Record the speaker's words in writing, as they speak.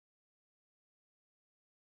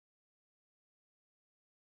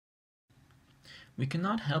We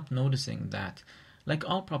cannot help noticing that, like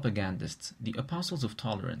all propagandists, the apostles of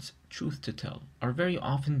tolerance, truth to tell, are very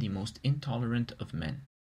often the most intolerant of men.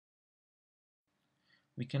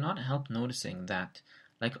 We cannot help noticing that,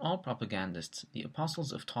 like all propagandists, the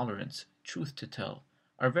apostles of tolerance, truth to tell,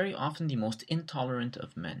 are very often the most intolerant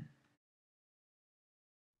of men.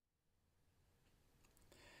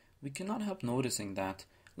 We cannot help noticing that,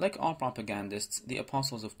 like all propagandists, the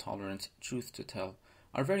apostles of tolerance, truth to tell,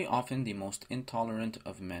 are very often the most intolerant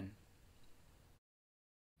of men.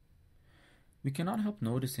 We cannot help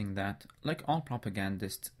noticing that, like all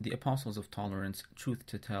propagandists, the apostles of tolerance, truth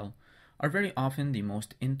to tell, are very often the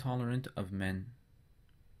most intolerant of men.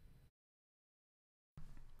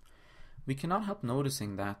 We cannot help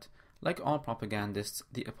noticing that, like all propagandists,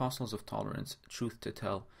 the apostles of tolerance, truth to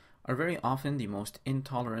tell, are very often the most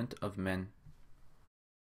intolerant of men.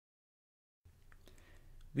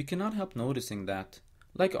 We cannot help noticing that,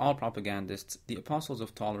 like all propagandists, the apostles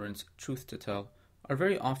of tolerance, truth to tell, are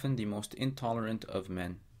very often the most intolerant of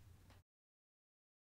men.